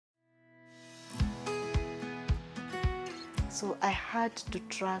So I had to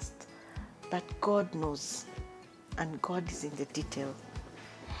trust that God knows and God is in the detail.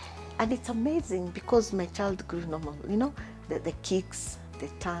 And it's amazing because my child grew normal. You know, the kicks, the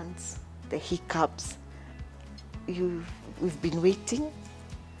turns, the hiccups. We've been waiting,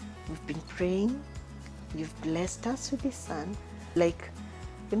 we've been praying, you've blessed us with this son. Like,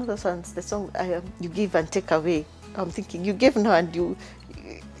 you know the song, you give and take away. I'm thinking, you give now and you,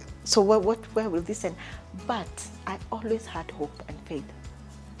 so where will this end? But I always had hope and faith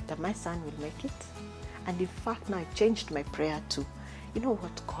that my son will make it. And in fact, now I changed my prayer to, you know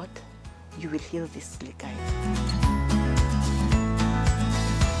what, God, you will heal this little guy.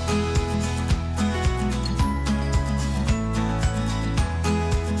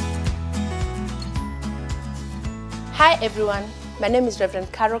 Hi everyone, my name is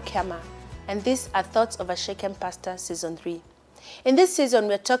Reverend Carole Kiamah, and these are Thoughts of a Shaken Pastor Season 3. In this season,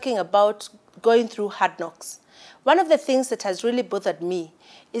 we're talking about going through hard knocks. One of the things that has really bothered me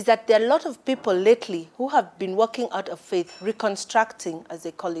is that there are a lot of people lately who have been walking out of faith, reconstructing, as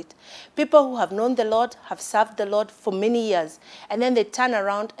they call it. People who have known the Lord, have served the Lord for many years, and then they turn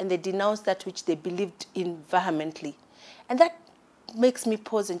around and they denounce that which they believed in vehemently. And that makes me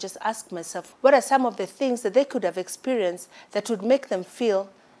pause and just ask myself, what are some of the things that they could have experienced that would make them feel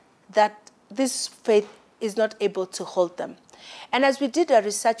that this faith is not able to hold them? And as we did our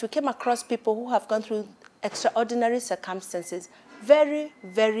research, we came across people who have gone through extraordinary circumstances, very,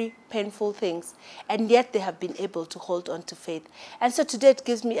 very painful things, and yet they have been able to hold on to faith. And so today it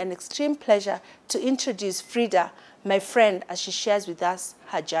gives me an extreme pleasure to introduce Fridah, my friend, as she shares with us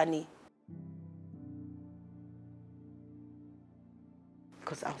her journey.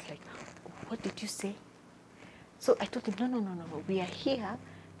 Because I was like, what did you say? So I told him, no, we are here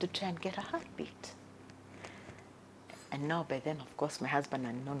to try and get a heartbeat. And now by then, of course, my husband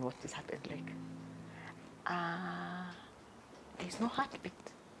had known what has happened. Like, there's no heartbeat.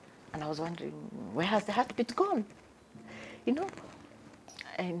 And I was wondering, where has the heartbeat gone? You know?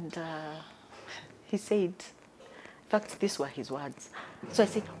 And he said, in fact, these were his words. So I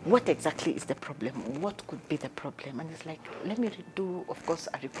said, what exactly is the problem? What could be the problem? And he's like, let me do, of course,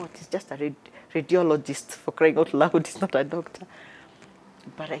 a report. He's just a radiologist, for crying out loud. He's not a doctor.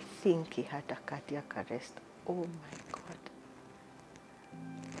 But I think he had a cardiac arrest. Oh my God.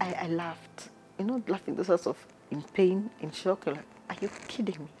 I laughed. You know, laughing the sorts of in pain, in shock. Like, are you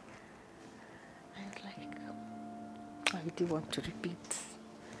kidding me? I was like, I didn't want to repeat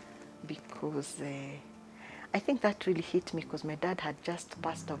because I think that really hit me because my dad had just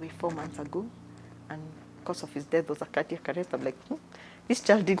passed away 4 months ago, and because of his death was a cardiac arrest. I'm like, this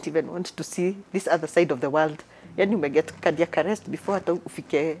child didn't even want to see this other side of the world. Yani may get cardiac arrest before hata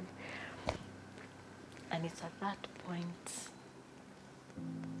ufike. And it's at that point,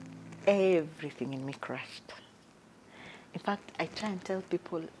 everything in me crashed. In fact, I try and tell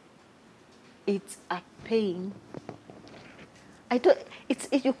people, it's a pain.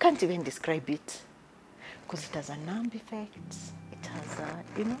 You can't even describe it. Because it has a numb effect, it has a,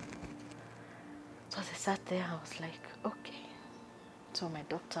 you know. So as I sat there, I was like, okay. So my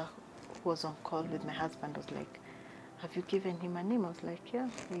doctor, who was on call with my husband, was like, have you given him a name? I was like, yeah,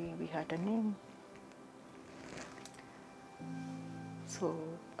 we had a name. So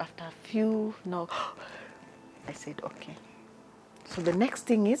after a few, no, I said, okay. So the next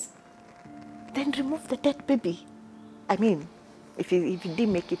thing is, then remove the dead baby. I mean, if he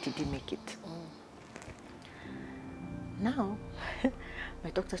didn't make it, he didn't make it. Now,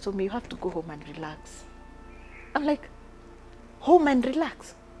 my doctor told me, you have to go home and relax. I'm like, home and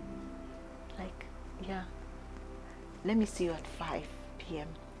relax? Like, yeah. Let me see you at 5 p.m.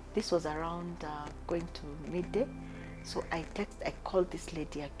 This was around going to midday. So I called this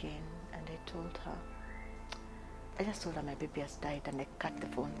lady again and I told her, I just told her my baby has died and I cut the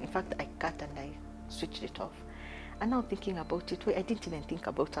phone. In fact, I cut and I switched it off. And now thinking about it, I didn't even think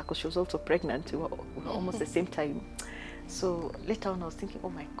about her because she was also pregnant. We were almost the same time. So later on I was thinking, oh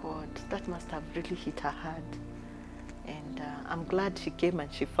my God, that must have really hit her hard. And I'm glad she came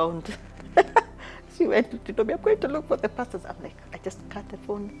and she found, she went to tell me, I'm going to look for the pastors. I'm like, I just cut the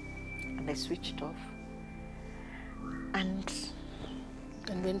phone and I switched off. And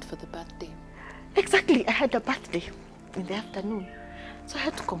went for the birthday. Exactly, I had a birthday in the afternoon. So I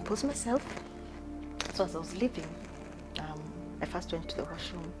had to compose myself. So as I was leaving, I first went to the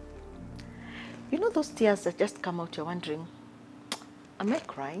washroom. You know those tears that just come out, you're wondering, am I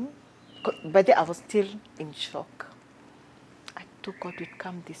crying? By then I was still in shock. I thought God would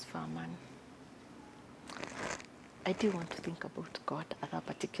come this far, man. I didn't want to think about God at that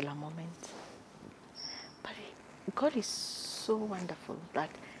particular moment. But God is so wonderful that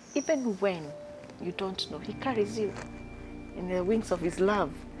even when you don't know, He carries you. in the wings of his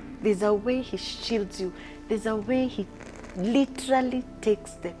love. There's a way he shields you. There's a way he literally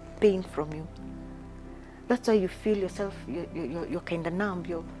takes the pain from you. That's why you feel yourself, you're kind of numb.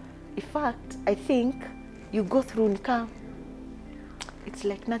 In fact, I think you go through Nika, it's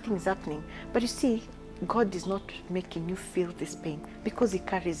like nothing is happening. But you see, God is not making you feel this pain because he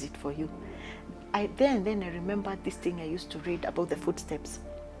carries it for you. Then I remember this thing I used to read about the footsteps.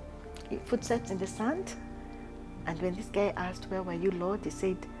 Footsteps in the sand. And when this guy asked, where were you, Lord? He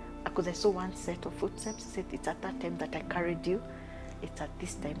said, because I saw one set of footsteps, he said, it's at that time that I carried you. It's at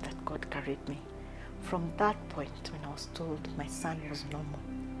this time that God carried me. From that point, when I was told my son was normal,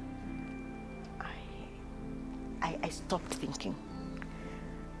 I stopped thinking.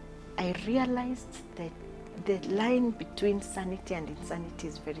 I realized that the line between sanity and insanity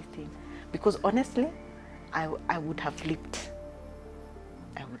is very thin. Because honestly, I would have leaped.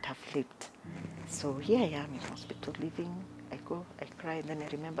 I would have leaped. So here I am in hospital living. I go, I cry, and then I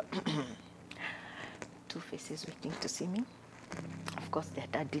remember two faces waiting to see me. Of course, their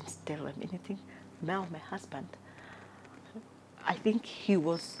dad didn't tell them anything. Now my husband, I think he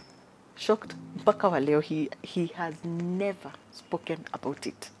was shocked. Mpaka wa leo, he has never spoken about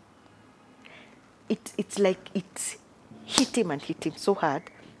it. It's like it hit him so hard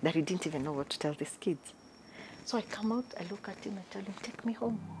that he didn't even know what to tell these kids. So I come out, I look at him, I tell him, take me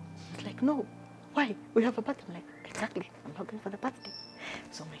home. He's like, no, why? We have a birthday. I'm like, exactly, I'm not going for the birthday.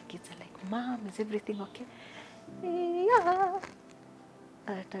 So my kids are like, Mom, is everything okay? Yeah.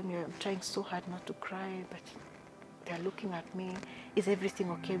 At that time, I'm trying so hard not to cry, but they're looking at me. Is everything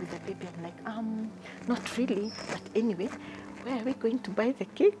okay with the baby? I'm like, not really. But anyway, where are we going to buy the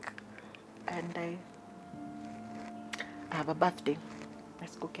cake? And I have a birthday.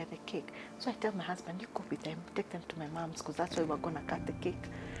 Let's go get the cake. So I tell my husband, you go with them, take them to my mom's, because that's where we're going to cut the cake.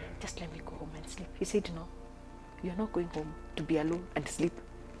 Just let me go home and sleep. He said, no, you're not going home to be alone and sleep.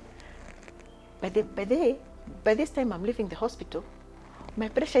 By this time I'm leaving the hospital, my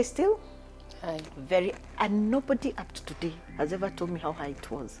pressure is still high. And nobody up to today has ever told me how high it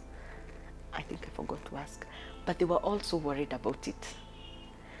was. I think I forgot to ask. But they were also worried about it.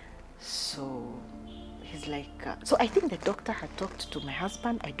 So he's like, so I think the doctor had talked to my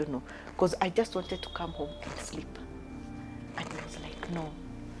husband, I don't know, because I just wanted to come home and sleep. And he was like, no.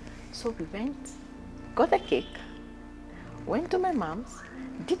 So we went, got the cake, went to my mom's,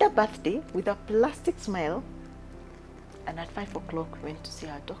 did a birthday with a plastic smile, and at 5 o'clock we went to see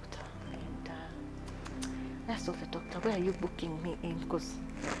our doctor. And I asked the doctor, where are you booking me in? Because,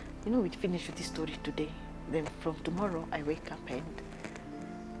 you know, we finished with this story today. Then from tomorrow I wake up and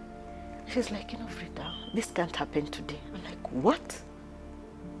she's like, you know, Fridah, this can't happen today. I'm like, what?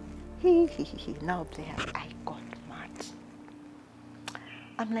 Now there, I got mad.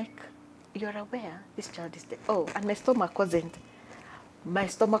 I'm like, you're aware this child is dead. Oh, and my stomach wasn't. My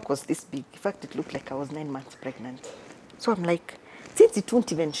stomach was this big. In fact, it looked like I was 9 months pregnant. So I'm like, since it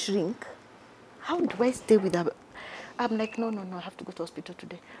won't even shrink, how do I stay with her? I'm like, no, I have to go to hospital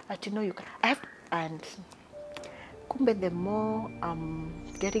today. You know, you can. I have to, and kumbe, the more I'm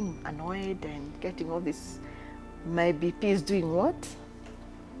getting annoyed and getting all this, my BP is doing what?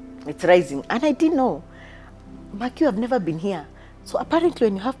 It's rising. And I didn't know. Maki, I've never been here. So apparently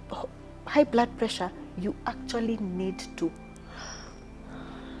when you have high blood pressure, you actually need to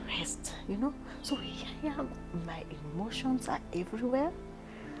rest, you know? So here, my emotions are everywhere.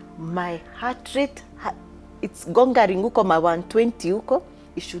 My heart rate, it's gongaring uko my 120 uko.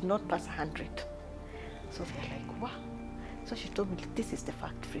 It should not pass 100. So they're like, wow. So she told me, this is the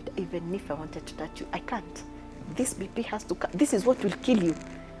fact, Fridah. Even if I wanted to touch you, I can't. This BP has to come. This is what will kill you.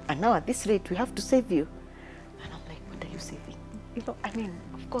 And now at this rate, we have to save you. And I'm like, what are you saving? You know, I mean,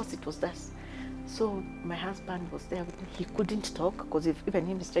 of course it was that. So my husband was there with me. He couldn't talk because even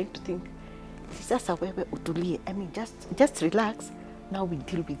him is trying to think. I mean, just relax. Now we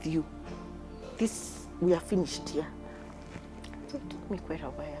deal with you. We are finished here. So it took me quite a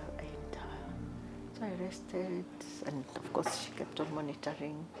while. And so I rested. And of course, she kept on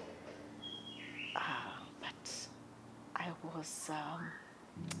monitoring. But I was...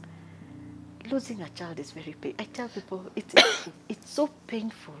 losing a child is very painful. I tell people it's so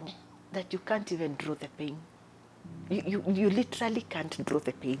painful that you can't even draw the pain. You literally can't draw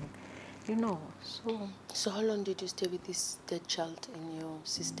the pain, you know. So how long did you stay with this dead child in your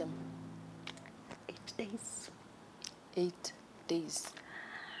system? 8 days. 8 days.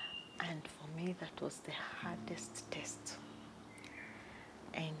 And for me, that was the hardest test.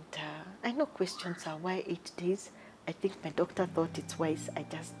 And I know questions are why 8 days. I think my doctor thought it's wise I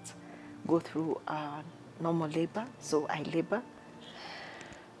just go through normal labor, so I labor.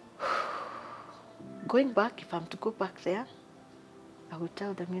 Going back, if I'm to go back there, I would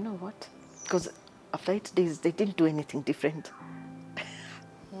tell them, you know what? Because after 8 days, they didn't do anything different.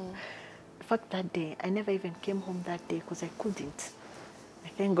 In fact, that day, I never even came home that day because I couldn't. I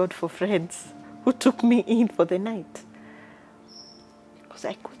thank God for friends who took me in for the night. Because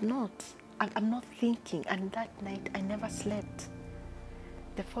I could not. I'm not thinking. And that night, I never slept.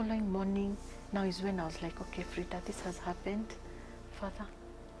 The following morning, now is when I was like, okay, Fridah, this has happened. Father,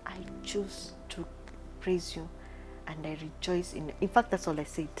 I choose to praise you and I rejoice in you. In fact, that's all I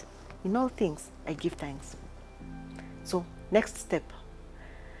said. In all things, I give thanks. So, next step,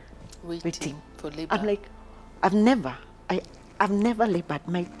 waiting for labor. I'm like, I've never labored.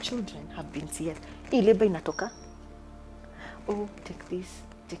 My children have been here. Hey, labor inatoka. Oh, take this,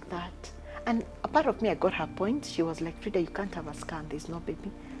 take that. And a part of me, I got her point. She was like, Fridah, you can't have a scar. There's no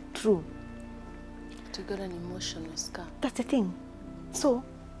baby. True. To get an emotional scar. That's the thing. So,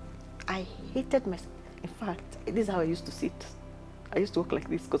 I hated myself. In fact, this is how I used to sit. I used to walk like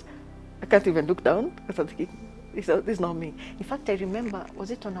this because I can't even look down because I'm thinking, this is not me. In fact, I remember,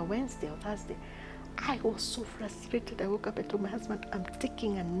 was it on a Wednesday or Thursday? I was so frustrated. I woke up and told my husband, I'm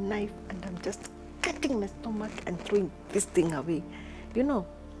taking a knife and I'm just cutting my stomach and throwing this thing away. You know,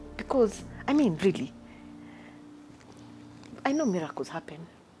 because, I mean, really, I know miracles happen.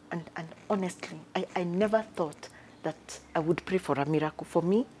 And honestly, I never thought that I would pray for a miracle. For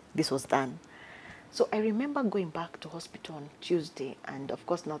me, this was done. So I remember going back to hospital on Tuesday, and of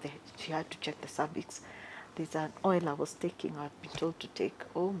course now she had to check the cervix. There's an oil I was taking, I've been told to take.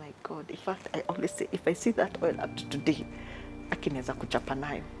 Oh my God. In fact, I always say, if I see that oil up to today, akineza kuchapa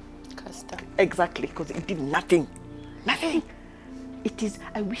nayo. Castor. Exactly, because it did nothing. Nothing. It is,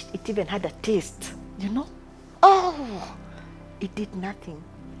 I wish it even had a taste, you know? Oh, it did nothing.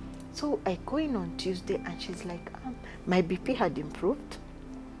 So I go in on Tuesday and she's like, my BP had improved.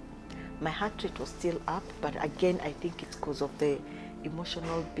 My heart rate was still up, but again, I think it's because of the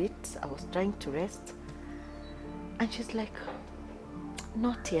emotional bit. I was trying to rest. And she's like,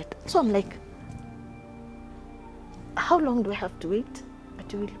 not yet. So I'm like, how long do I have to wait?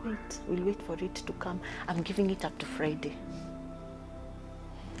 But we'll wait. We'll wait for it to come. I'm giving it up to Friday.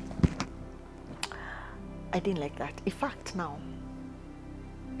 I didn't like that. In fact, now,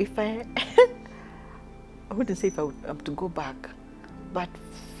 if I wouldn't say if I would to go back, but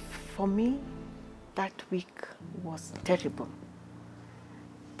for me, that week was terrible.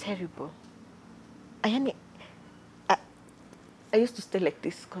 Terrible. I used to stay like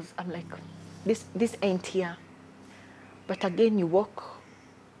this because I'm like, this ain't here. But again, you walk,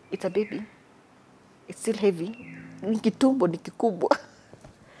 it's a baby. It's still heavy. Nikitumbo, nikikubwa.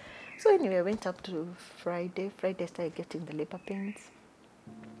 So anyway, I went up to Friday. Friday I started getting the labor pains.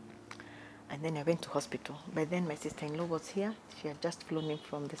 And then I went to hospital. By then my sister-in-law was here. She had just flown in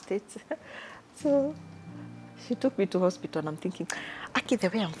from the States. So she took me to hospital and I'm thinking, Aki, the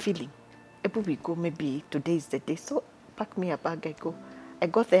way I'm feeling, maybe we go, maybe today is the day. So pack me a bag, I go. I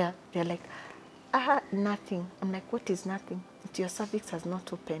got there, they're like, nothing. I'm like, what is nothing? Your cervix has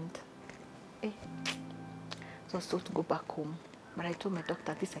not opened. Eh. So I was told to go back home. But I told my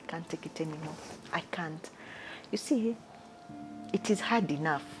doctor, I can't take it anymore. I can't. You see, it is hard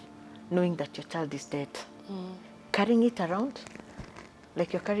enough knowing that your child is dead. Carrying it around,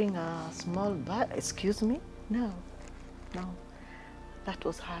 like you're carrying a small bag, excuse me? No, that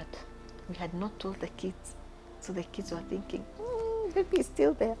was hard. We had not told the kids. So the kids were thinking, baby is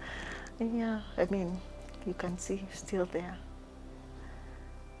still there. And yeah, I mean, you can see still there.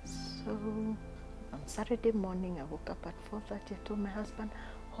 So on Saturday morning, I woke up at 4:30. I told my husband,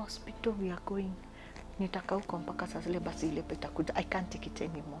 hospital, we are going. I can't take it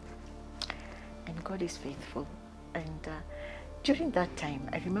anymore. And God is faithful. And during that time,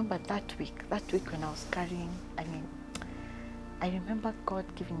 I remember that week when I was carrying, I remember God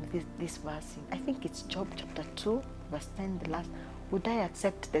giving me this verse. I think it's Job chapter 2, verse 10, the last. Would I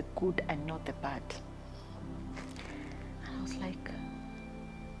accept the good and not the bad? And I was like,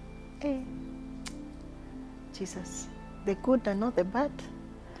 hey, Jesus, the good and not the bad?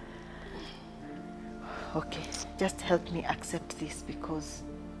 Okay, just help me accept this, because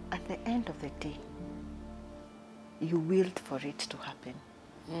at the end of the day, you willed for it to happen.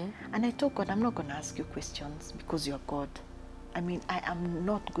 And I told God, I'm not going to ask you questions because you're God. I mean, I am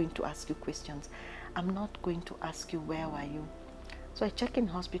not going to ask you questions. I'm not going to ask you, where were you? So I check in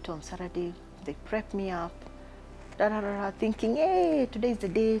hospital on Saturday. They prep me up, thinking, hey, today's the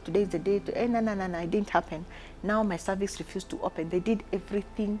day. No, it didn't happen. Now my cervix refused to open. They did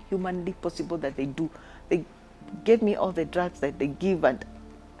everything humanly possible that they do. They gave me all the drugs that they give and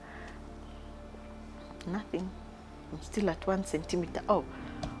nothing. I'm still at 1 centimeter. Oh,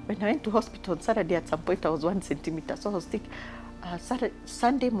 when I went to hospital on Saturday, at some point I was 1 centimeter. So I was thinking,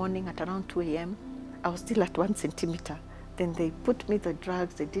 Sunday morning at around 2 a.m., I was still at 1 centimeter. Then they put me the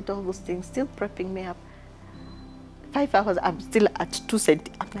drugs, they did all those things, still prepping me up. 5 hours, I'm still at 2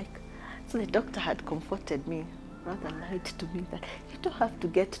 centimeters. I'm like, so the doctor had comforted me, rather lied to me that you don't have to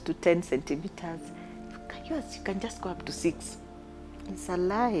get to 10 centimeters. You can just go up to 6. It's a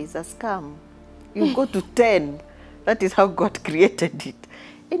lie, it's a scam. You go to 10. That is how God created it.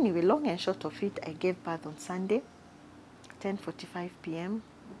 Anyway, long and short of it, I gave birth on Sunday, 10:45 p.m.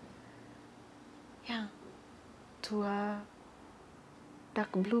 Yeah, to a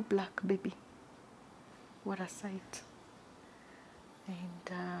dark blue black baby. What a sight. And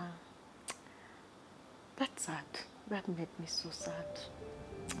that's sad. That made me so sad.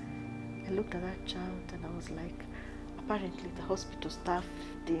 I looked at that child and I was like, apparently the hospital staff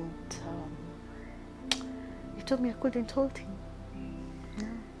didn't, he told me I couldn't hold him. Yeah.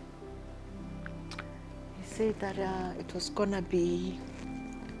 He said that it was gonna be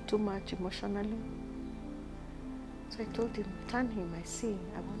too much emotionally. So I told him, turn him, I see.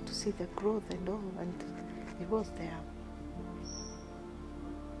 I want to see the growth and all, and it was there.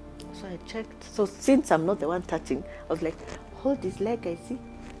 So I checked. So since I'm not the one touching, I was like, hold his leg, I see.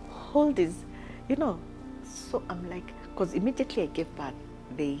 Hold his, you know. So I'm like, because immediately I gave birth,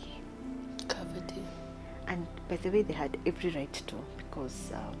 they Covered him. and by the way, they had every right to,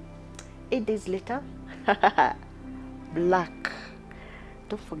 because 8 days later, black.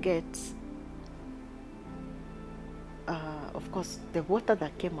 Don't forget, of course, the water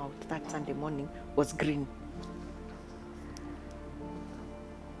that came out that Sunday morning was green.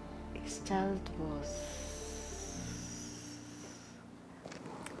 His child was,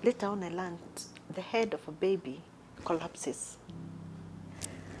 later on I learned, the head of a baby collapses.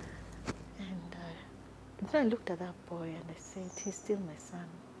 And then I looked at that boy and I said, he's still my son.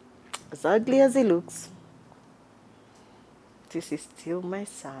 As ugly as he looks, this is still my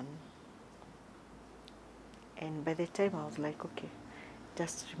son. And by the time I was like, okay,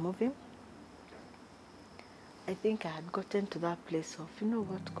 just remove him. I think I had gotten to that place of, you know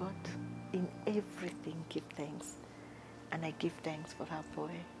what, God, in everything give thanks. And I give thanks for that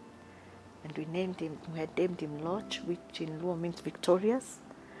boy. And we had named him Lodge, which in Luo means victorious.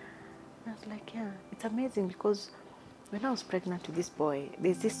 And I was like, yeah, it's amazing because when I was pregnant with this boy,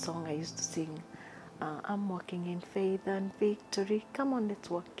 there's this song I used to sing, I'm walking in faith and victory. Come on,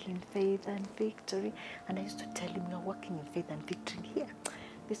 let's walk in faith and victory. And I used to tell him, you're walking in faith and victory. Here,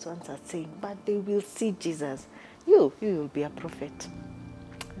 these ones are saying, but they will see Jesus. You will be a prophet.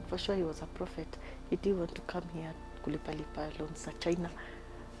 And for sure he was a prophet. He didn't want to come here, kulipalipa loans China.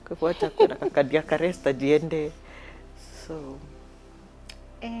 So,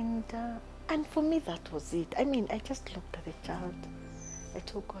 and for me that was it. I mean, I just looked at the child. I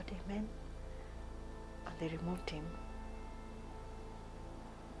told God, amen. And they removed him.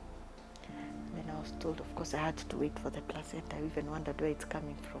 And then I was told, of course, I had to wait for the placenta. I even wondered where it's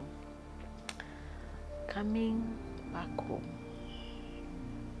coming from. Coming back home.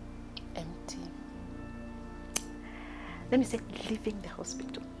 Empty. Let me say, leaving the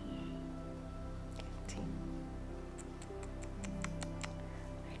hospital. Empty.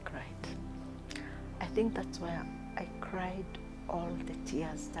 I cried. I think that's why I cried all the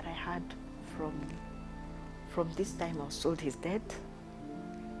tears that I had from this time I was told he's dead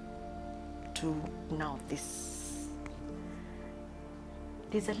to now this.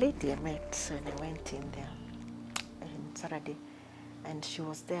 There's a lady I met when I went in there on Saturday, and she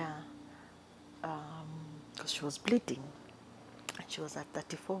was there because she was bleeding, and she was at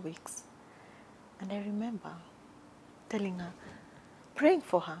 34 weeks. And I remember telling her, praying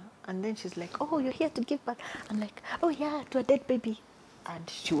for her, and then she's like, oh, you're here to give birth. I'm like, oh yeah, to a dead baby. And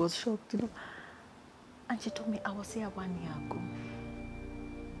she was shocked, you know. And she told me, I was here 1 year ago.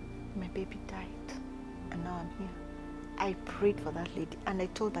 My baby died, and now I'm here. I prayed for that lady, and I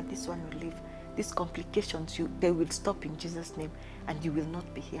told her this one will live. These complications, they will stop in Jesus' name, and you will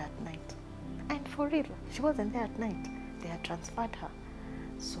not be here at night. And for real, she wasn't there at night. They had transferred her.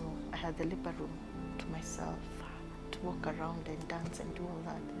 So I had the labor room to myself to walk around and dance and do all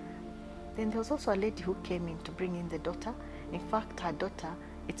that. Then there was also a lady who came in to bring in the daughter. In fact, her daughter,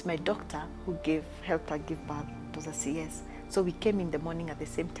 it's my doctor who helped her give birth. It was a CS. So we came in the morning at the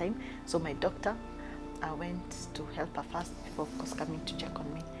same time. So my doctor went to help her first before, of course, coming to check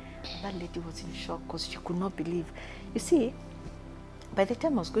on me. And that lady was in shock because she could not believe. You see, by the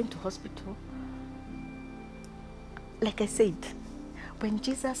time I was going to hospital, like I said, when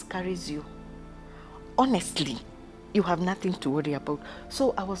Jesus carries you, honestly, you have nothing to worry about.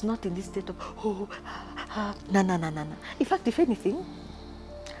 So I was not in this state of, no. In fact, if anything,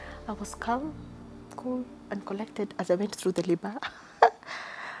 I was calm, cool and collected as I went through the labor.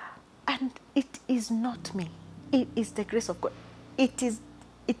 And it is not me. It is the grace of God. It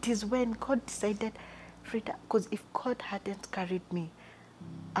is when God decided, Fridah, because if God hadn't carried me,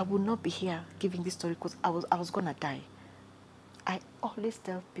 I would not be here giving this story, because I was gonna die. I always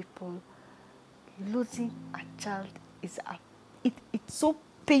tell people, losing a child is it's so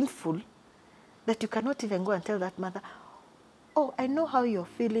painful that you cannot even go and tell that mother, oh, I know how you're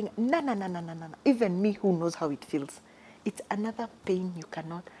feeling. No. Even me who knows how it feels. It's another pain you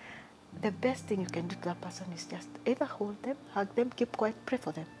cannot. The best thing you can do to that person is just either hold them, hug them, keep quiet, pray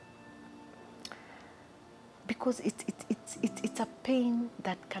for them. Because it's a pain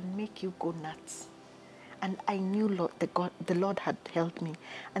that can make you go nuts. And I knew the Lord had held me.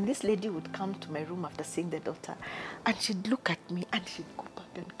 And this lady would come to my room after seeing the daughter, and she'd look at me and she'd go back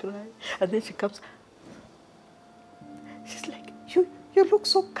and cry. And then she comes, she's like, you look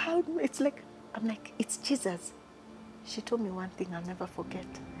so calm. I'm like, it's Jesus. She told me one thing I'll never forget.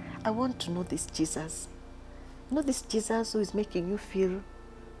 I want to know this Jesus. You know this Jesus who is making you feel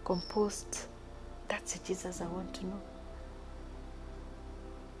composed? That's the Jesus I want to know.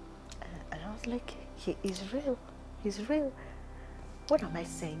 And I was like, he is real. He's real. What am I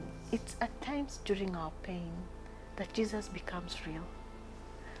saying? It's at times during our pain that Jesus becomes real.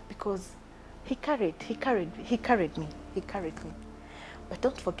 Because he carried me. But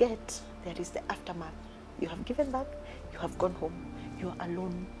don't forget, there is the aftermath. You have given back, you have gone home. You are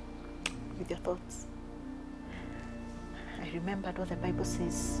alone with your thoughts. I remembered what the Bible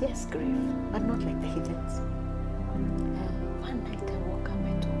says. Yes, grief, but not like the heathens. One night I woke up,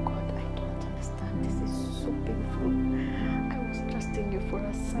 I told God, I don't understand. This is so painful. I was trusting you for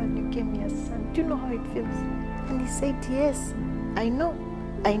a son. You gave me a son. Do you know how it feels? And he said, yes, I know.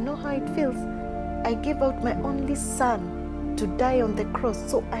 I know how it feels. I gave out my only son to die on the cross,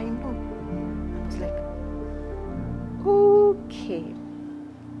 so I know. I was like, okay.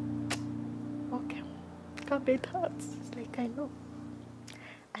 God, it hurts. It's like, I know.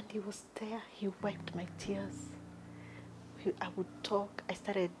 And he was there. He wiped my tears. I would talk. I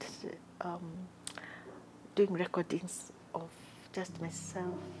started doing recordings of just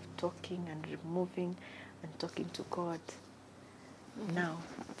myself talking and removing and talking to God. Now,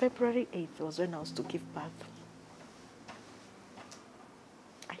 February 8th was when I was to give birth.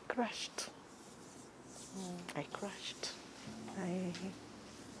 I crashed. I crashed.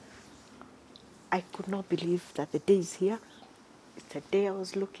 I could not believe that the day is here. It's a day I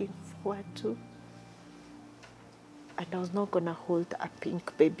was looking forward to. And I was not going to hold a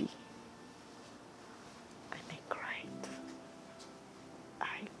pink baby. And I cried.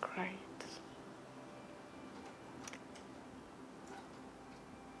 I cried.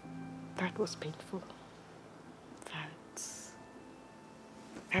 That was painful.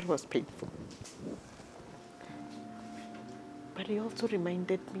 That was painful. But he also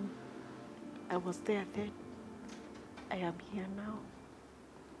reminded me, I was there then. I am here now.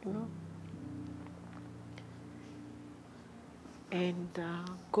 You know? And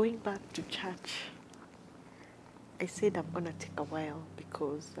going back to church, I said I'm going to take a while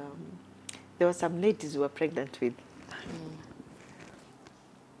because there were some ladies who were pregnant with.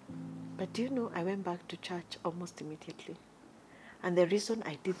 But do you know, I went back to church almost immediately. And the reason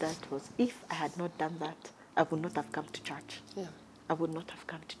I did that was, if I had not done that, I would not have come to church. Yeah. I would not have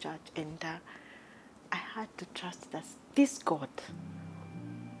come to church. And I had to trust that this God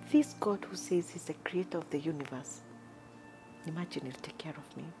who says he's the creator of the universe, imagine he'll take care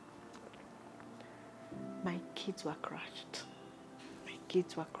of me. My kids were crushed.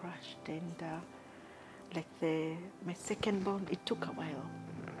 And my second born, it took a while.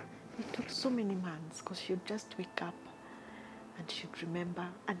 It took so many months because she'd just wake up and she'd remember,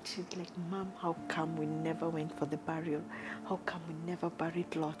 and she'd like, Mom, how come we never went for the burial? How come we never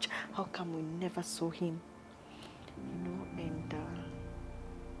buried Lodge? How come we never saw him? You know, and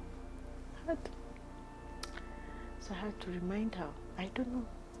so I had to remind her, I don't know.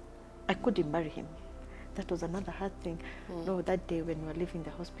 I couldn't bury him. That was another hard thing. No, that day when we were leaving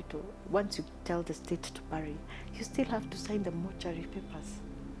the hospital, once you tell the state to bury, you still have to sign the mortuary papers.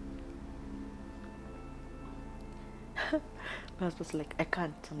 My husband was like, I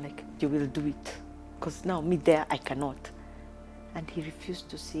can't. I'm like, you will do it. Because now, me there, I cannot. And he refused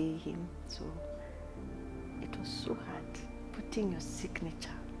to see him. So it was so hard putting your signature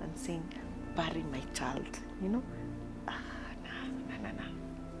and saying, bury my child, you know? No.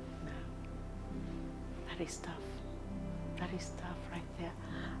 That is tough. That is tough right there.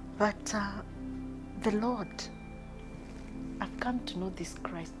 But the Lord, I've come to know this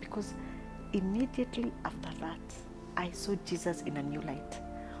Christ because immediately after that, I saw Jesus in a new light.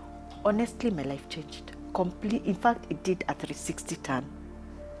 honestly, my life changed. In fact, it did a 360 turn.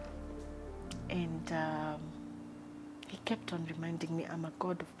 And he kept on reminding me, I'm a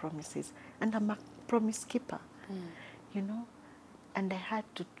God of promises, and I'm a promise keeper, you know. And I had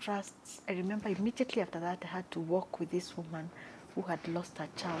to trust. I remember immediately after that, I had to walk with this woman who had lost her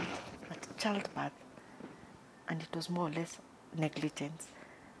child at childbirth, and it was more or less negligence.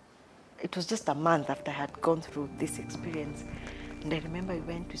 It was just a month after I had gone through this experience. And I remember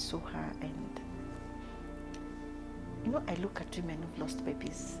we saw her, and you know, I look at women who've lost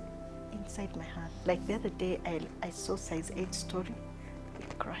babies inside my heart. Like the other day, I saw size 8 story.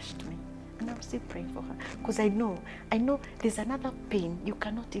 It crushed me. And I'm still praying for her. Because I know there's another pain you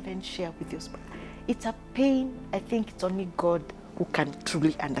cannot even share with your spouse. It's a pain I think it's only God who can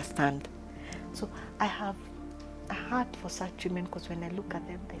truly understand. So I have a heart for such women, because when I look at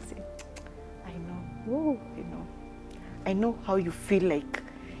them, I say, I know, whoa, you know. I know how you feel like,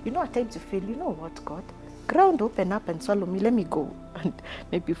 you know, at times you feel, you know what, God? Ground, open up and swallow me, let me go. And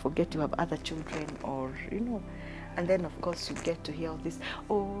maybe you forget you have other children, or, you know. And then, of course, you get to hear all this,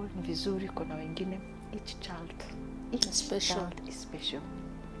 oh, ni vizuri kuna wengine. Each child is special.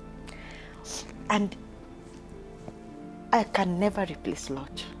 And I can never replace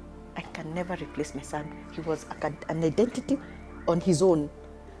Lodge. I can never replace my son. He was an identity on his own.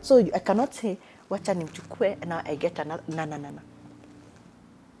 So I cannot say, wacha nimchukue, and now I get another. No.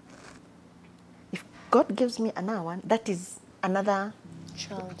 If God gives me another one, that is another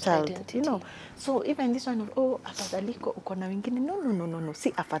child, identity. You know. So even this one of, oh, afadhali ko uko na wengine. No.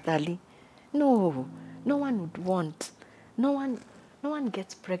 See, afadhali. No one would want. No one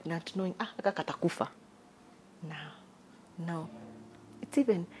gets pregnant knowing, akakatakufa. No. It's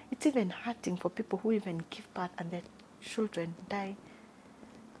even hurting for people who even give birth and their children die.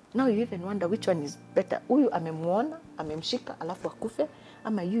 Now you even wonder which one is better. Huyu amemwona, amemshika, alafu akufe,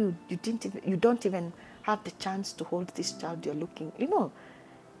 ama you don't even have the chance to hold this child you're looking. You know,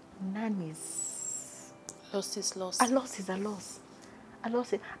 none is... Loss is loss. A loss is a loss. A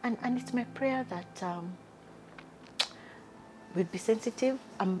loss is, and it's my prayer that we'll be sensitive.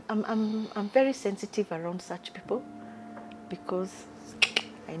 I'm very sensitive around such people, because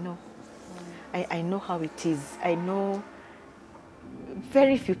I know. I know how it is. I know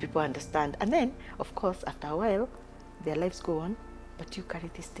very few people understand. And then, of course, after a while, their lives go on, but you carry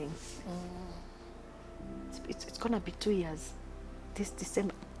these things. It's going to be 2 years. This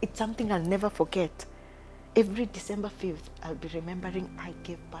December, it's something I'll never forget. Every December 5th, I'll be remembering I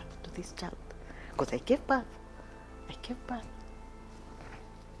gave birth to this child. Because I gave birth.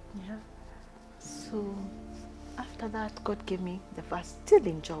 Yeah. So, after that, God gave me the first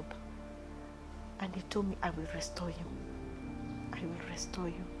stealing job. And he told me, I will restore you.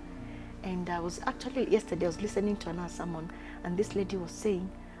 And I was actually, yesterday I was listening to another sermon, and this lady was saying,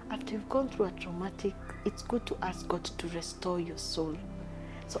 after you've gone through a traumatic, it's good to ask God to restore your soul.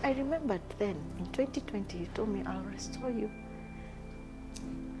 So I remembered then, in 2020, he told me, I'll restore you.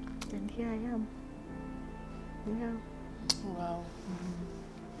 And here I am. Yeah. Wow.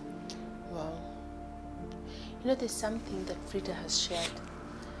 Wow. You know, there's something that Fridah has shared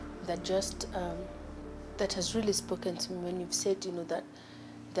that just, that has really spoken to me when you've said, you know,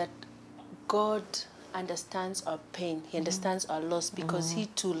 that God understands our pain. He understands our loss, because he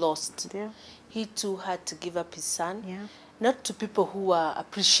too lost. Yeah. He too had to give up his son. Yeah. Not to people who are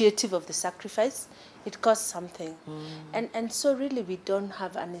appreciative of the sacrifice. It cost something. And so really we don't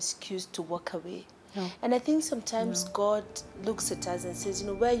have an excuse to walk away. No. And I think sometimes God looks at us and says, you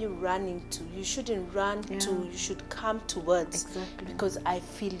know, where you're running to, you shouldn't run to, you should come towards. Exactly. Because I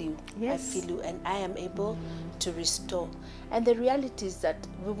feel you. Yes. I feel you, and I am able to restore. And the reality is that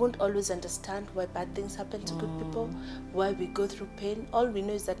we won't always understand why bad things happen to good people, why we go through pain. All we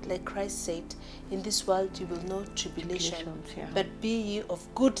know is that, like Christ said, in this world you will know tribulation. But be ye of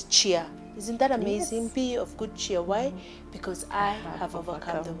good cheer. Isn't that amazing? Yes. Be ye of good cheer. Why? Because I have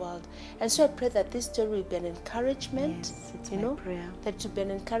overcome the world. And so I pray that this story will be an encouragement. Yes, it's you my know, prayer. that it will be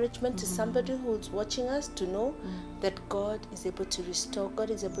an encouragement to somebody who's watching us to know that God is able to restore, God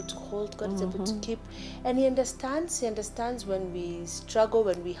is able to hold, God is able to keep. And He understands when we struggle,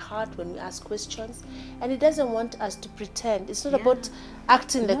 when we hurt, when we ask questions. And He doesn't want us to pretend. It's not about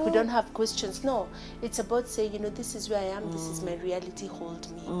acting like we don't have questions. No, it's about saying, you know, this is where I am, this is my reality,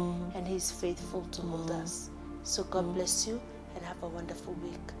 hold me. And He's faithful to hold us. So God bless you and have a wonderful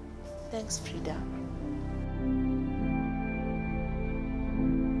week. Thanks, Fridah.